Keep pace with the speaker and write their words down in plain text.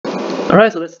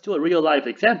Alright, so let's do a real life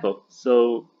example.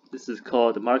 So this is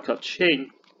called the Markov chain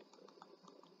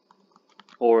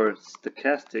or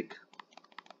stochastic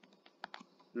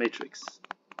matrix.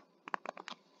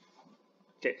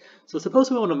 Okay, so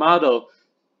suppose we want to model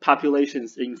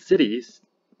populations in cities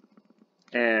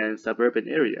and suburban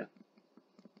area.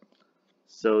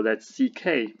 So let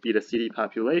CK be the city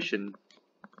population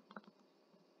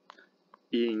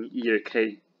in year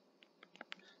K,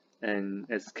 and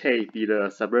SK be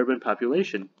the suburban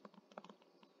population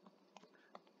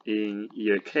in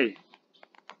year K.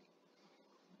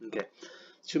 Okay,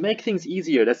 to make things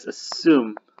easier, let's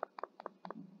assume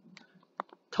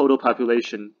total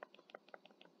population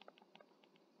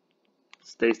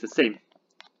stays the same.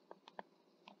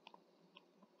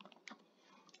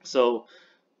 So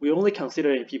we're only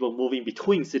considering people moving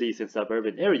between cities and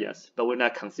suburban areas, but we're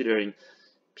not considering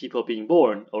people being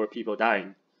born or people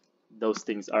dying. Those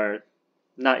things are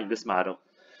not in this model.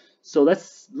 So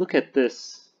let's look at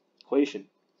this equation.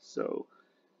 So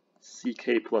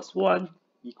CK plus 1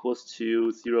 equals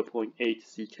to 0.8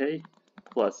 CK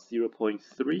plus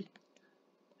 0.3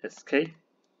 SK,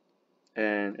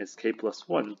 and SK plus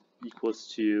 1 equals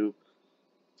to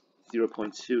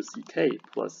 0.2 CK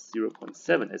plus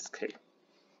 0.7 SK.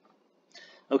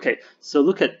 Okay, so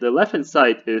look at the left hand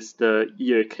side is the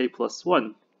year K plus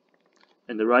 1,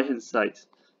 and the right hand side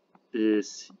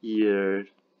is year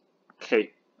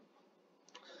K.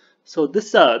 So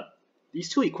these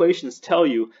two equations tell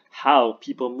you how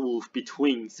people move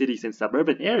between cities and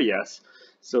suburban areas.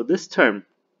 So this term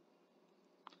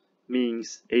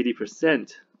means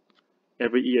 80%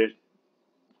 every year.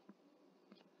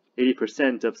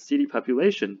 80% of city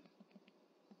population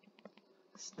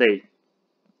stay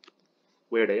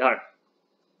where they are.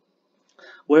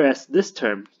 Whereas this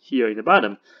term here in the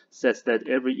bottom says that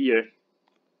every year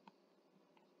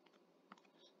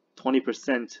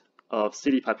 20% of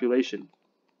city population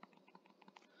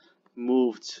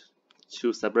moved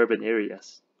to suburban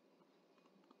areas.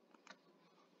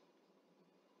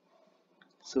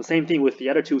 So same thing with the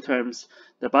other two terms.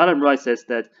 The bottom right says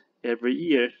that every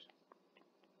year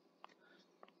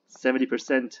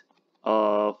 70%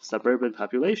 of suburban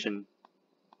population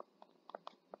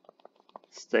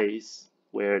stays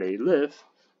where they live,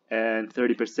 and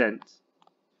 30%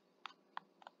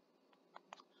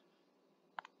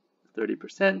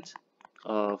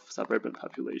 of suburban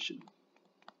population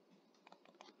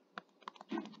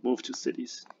move to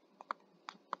cities.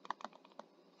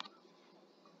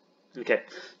 Okay,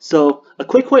 so a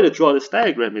quick way to draw this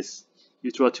diagram is you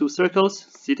draw two circles,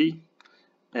 city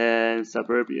and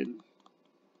suburban.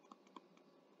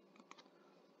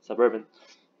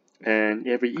 And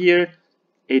every year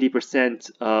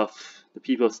 80% of the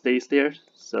people stays there,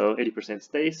 so 80%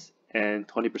 stays and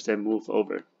 20% move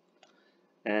over.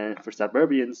 And for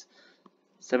suburbans,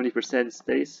 70%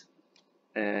 stays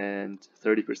and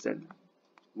 30%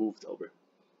 moved over.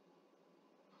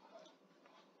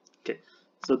 Okay,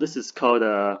 so this is called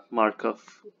a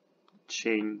Markov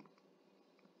chain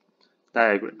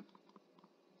diagram.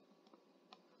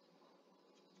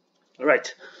 All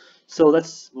right, so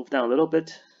let's move down a little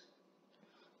bit.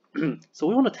 So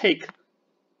we want to take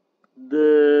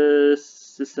the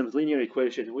system's linear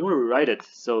equation. We want to rewrite it,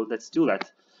 so let's do that.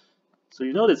 So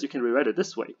you notice you can rewrite it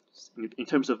this way in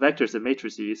terms of vectors and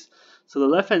matrices. So the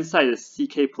left hand side is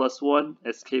CK plus 1,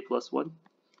 SK plus 1.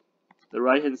 The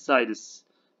right hand side is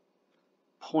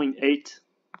 0.8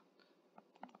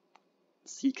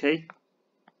 CK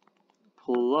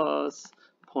plus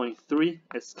 0.3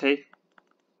 SK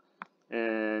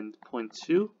and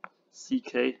 0.2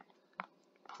 CK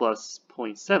plus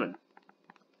 0.7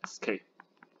 SK.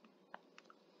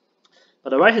 But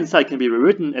the right hand side can be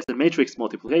rewritten as a matrix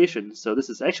multiplication, so this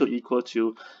is actually equal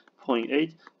to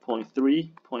 0.8,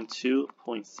 0.3, 0.2,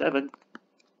 0.7,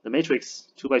 the matrix,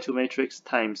 2 by 2 matrix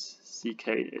times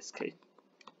CK SK.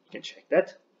 You can check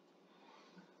that.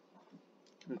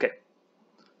 Okay.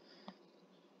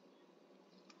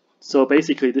 So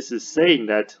basically this is saying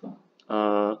that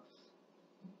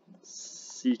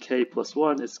CK plus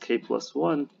 1 SK plus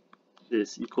 1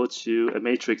 is equal to a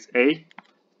matrix A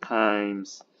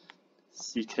times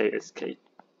CK SK.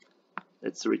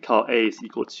 Let's recall A is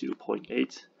equal to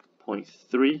 0.8,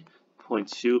 0.3,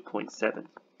 0.2, 0.7.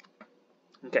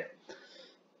 Okay.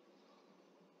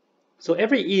 So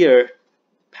every year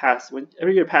passed,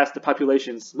 the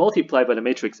populations multiplied by the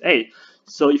matrix A.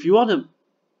 So if you want to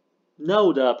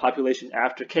know the population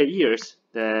after K years,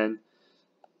 then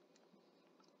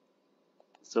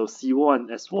so C1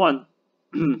 S1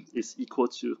 is equal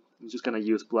to, I'm just going to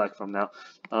use black from now,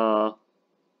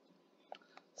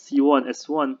 C1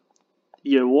 S1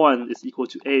 year 1 is equal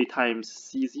to A times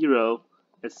C0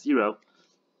 S0,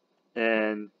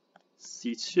 and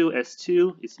C2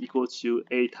 S2 is equal to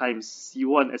A times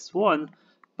C1 S1,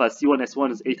 but C1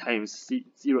 S1 is A times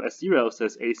C0 S0, so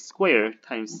it's A squared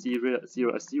times C0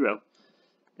 S0,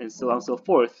 and so on and so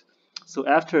forth. So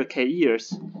after k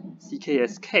years,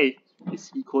 CKSK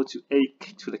is equal to A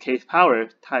to the kth power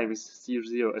times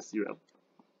C0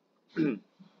 S0.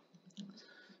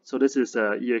 So this is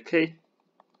year k,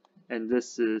 and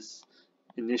this is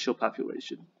initial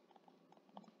population.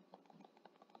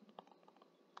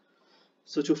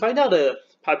 So to find out the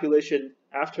population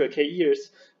after k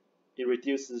years, it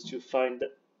reduces to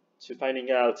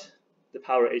finding out the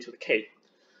power A to the k.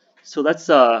 So let's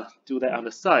do that on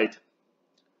the side.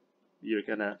 We're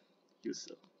gonna use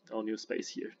all new space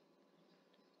here.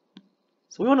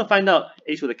 So we want to find out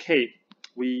A to the k.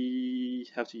 We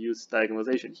have to use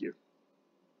diagonalization here.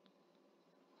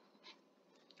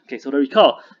 Okay, so to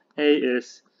recall, A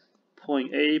is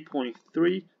point A, point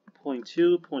 3, point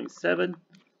 2, point 7.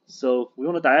 So we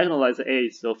want to diagonalize the A.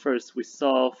 So first we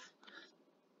solve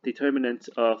determinant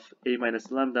of A minus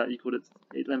lambda equal to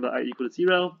lambda I equal to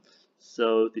 0.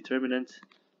 So determinant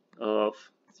of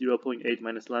 0.8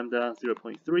 minus lambda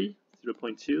 0.3, 0.2,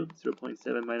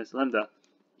 0.7 minus lambda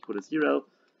equal to 0,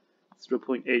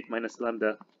 0.8 minus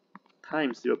lambda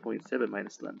times 0.7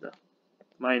 minus lambda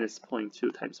minus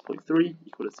 0.2 times 0.3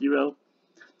 equal to 0,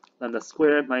 lambda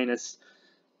squared minus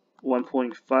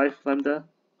 1.5 lambda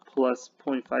plus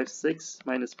 0.56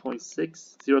 minus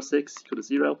 0.606 equal to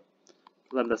 0,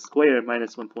 lambda squared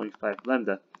minus 1.5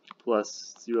 lambda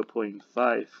plus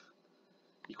 0.5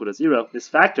 equal to 0. This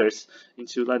factors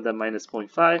into lambda minus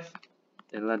 0.5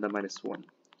 and lambda minus 1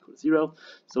 equal to 0.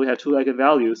 So we have two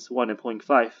eigenvalues, 1 and 0.5,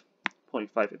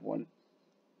 0.5 and 1,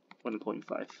 1 and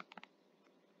 0.5.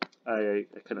 I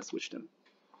kind of switched them.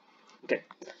 Okay,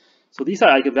 so these are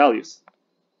eigenvalues.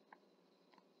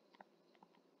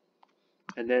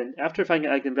 And then after finding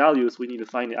eigenvalues, we need to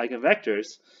find the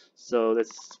eigenvectors. So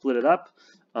let's split it up.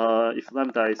 If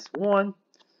lambda is 1,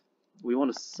 we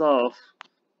want to solve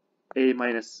A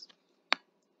minus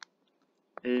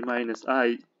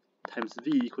I times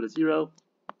V equal to 0.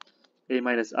 A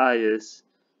minus I is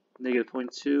negative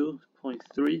 0.2,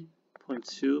 0.3,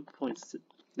 0.2,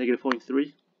 negative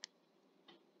 0.3.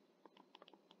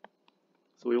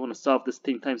 So we want to solve this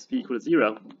thing times V equal to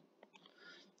 0.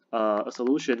 A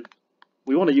solution,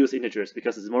 we want to use integers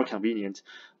because it's more convenient.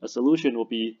 A solution will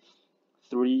be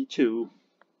 3, 2.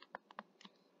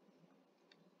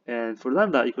 And for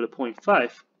lambda equal to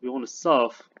 0.5, we want to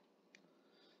solve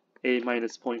A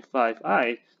minus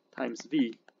 0.5i times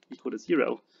V equal to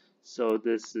 0. So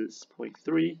this is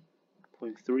 0.3,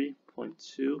 0.3,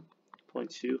 0.2,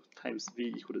 0.2 times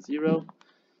V equal to 0.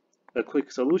 A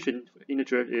quick solution for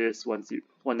integer is 1,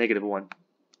 negative 1.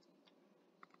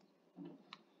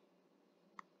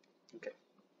 Okay.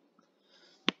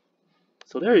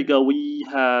 So there you go. We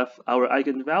have our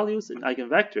eigenvalues and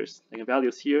eigenvectors.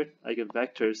 Eigenvalues here,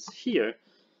 eigenvectors here.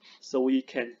 So we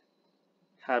can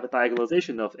have a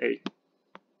diagonalization of A.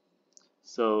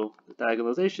 So the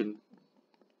diagonalization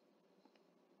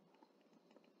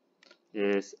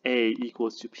is A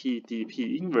equals to P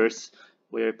dP inverse,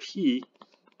 where P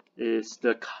is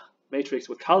the matrix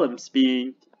with columns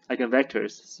being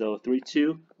eigenvectors. So 3,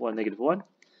 2, 1, negative 1.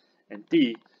 And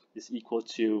D is equal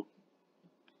to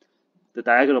the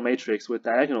diagonal matrix with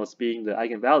diagonals being the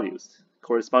eigenvalues,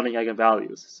 corresponding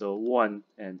eigenvalues. So 1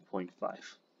 and 0.5.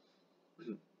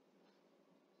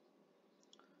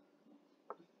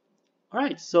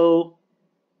 Alright, so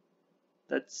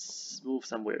let's move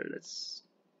somewhere.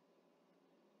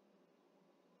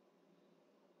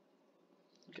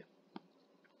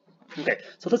 Okay,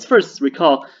 so let's first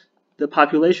recall the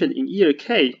population in year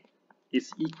k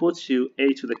is equal to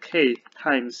A to the k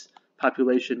times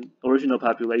original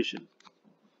population.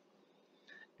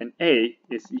 And A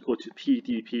is equal to P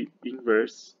dP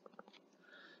inverse.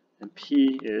 And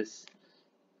P is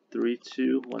 3,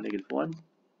 2, 1, negative 1.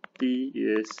 D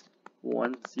is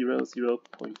 1, 0,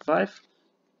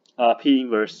 0.5. P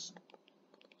inverse.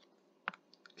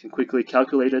 Can quickly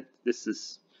calculate it. This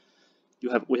is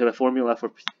we have a formula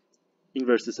for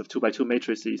inverses of 2 by 2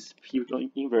 matrices. P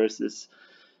inverse is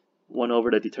 1 over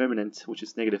the determinant, which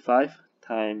is negative 5,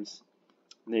 times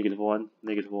negative 1,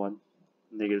 negative 1,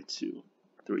 negative 2,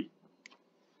 3.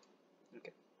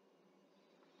 Okay.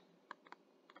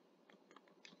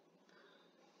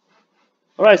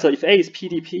 Alright, so if A is P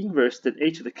dP inverse, then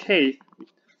A to the k,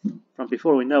 from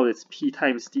before we know it's P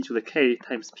times D to the k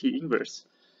times P inverse.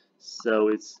 So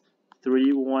it's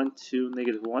 3, 1, 2,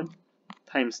 negative 1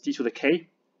 times D to the k.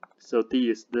 So D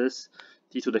is this,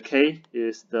 d to the k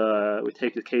is we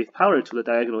take the kth power to the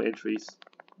diagonal entries,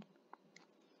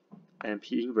 and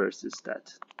P inverse is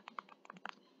that.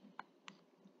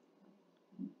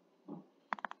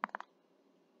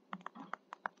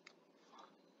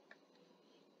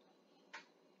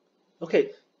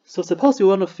 Okay, so suppose you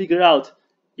want to figure out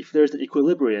if there's an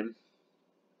equilibrium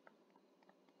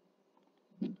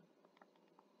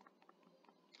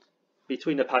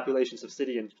between the populations of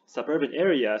city and suburban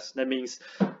areas. That means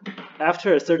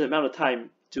after a certain amount of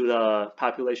time, do the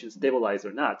population stabilize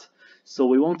or not? So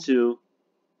we want to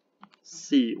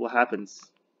see what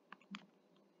happens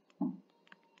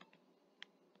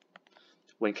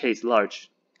when k is large.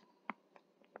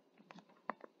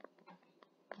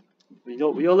 We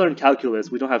all learn calculus.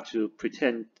 We don't have to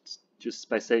pretend just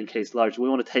by saying k is large. We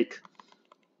want to take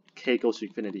k goes to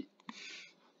infinity.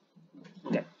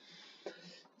 Okay.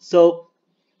 So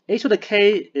h to the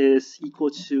k is equal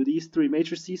to these three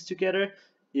matrices together.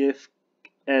 If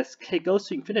as k goes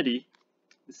to infinity,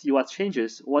 see what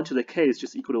changes. 1 to the k is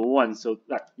just equal to 1, so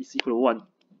that is equal to 1.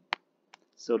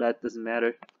 So that doesn't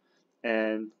matter.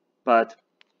 But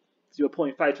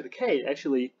 0.5 to the k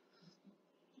actually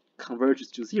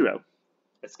converges to 0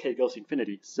 as k goes to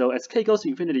infinity. So as k goes to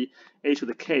infinity, h to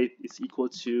the k is equal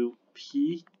to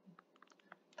p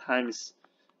times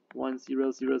 1,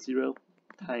 0, 0, 0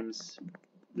 times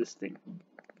this thing.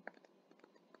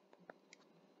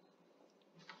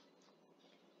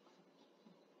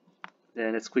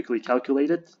 Then let's quickly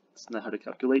calculate it. It's not how to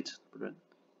calculate.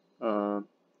 3,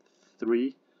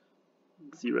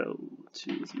 0,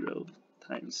 2, 0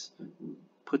 times,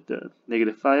 put the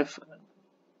 -5.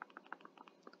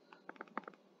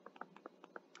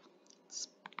 Let's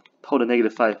pull the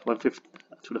 -5 1/5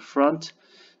 to the front,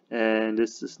 and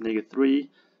this is -3,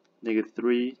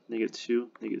 -3, -2,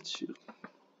 -2,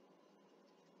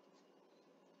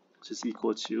 which is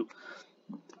equal to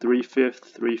 3/5,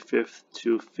 3/5,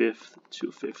 2/5,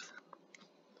 2/5.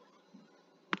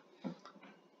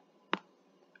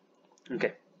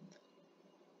 Okay.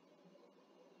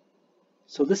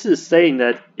 So this is saying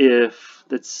that if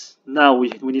now we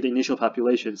need the initial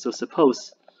population. So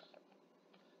suppose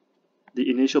the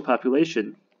initial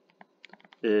population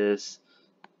is,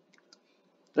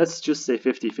 let's just say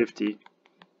 50-50.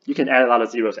 You can add a lot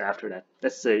of zeros after that.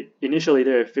 Let's say initially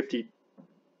there are 50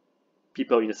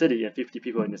 people in the city and 50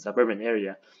 people in the suburban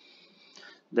area.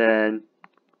 Then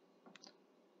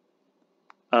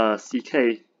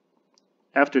ck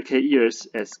after k years,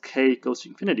 as k goes to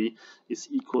infinity, is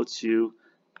equal to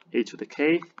h to the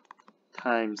k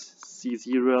times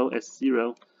c0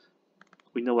 s0.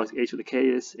 We know what h to the k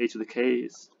is. H to the k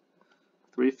is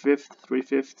 3/5,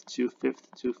 3/5, 2/5,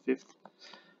 2/5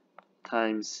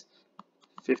 times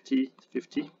 50,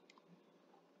 50.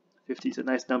 50 is a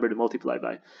nice number to multiply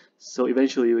by. So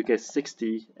eventually we get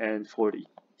 60 and 40.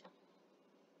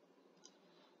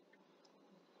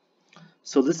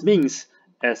 So this means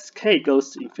as k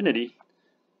goes to infinity,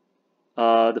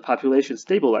 the population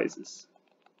stabilizes.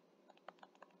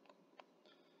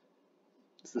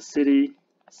 It's the city,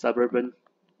 suburban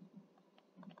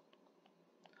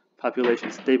population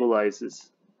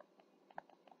stabilizes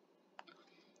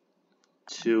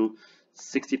to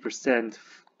 60%,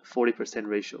 40%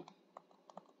 ratio.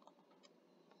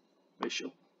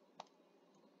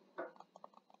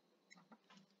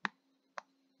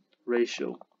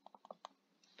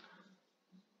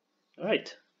 All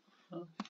right.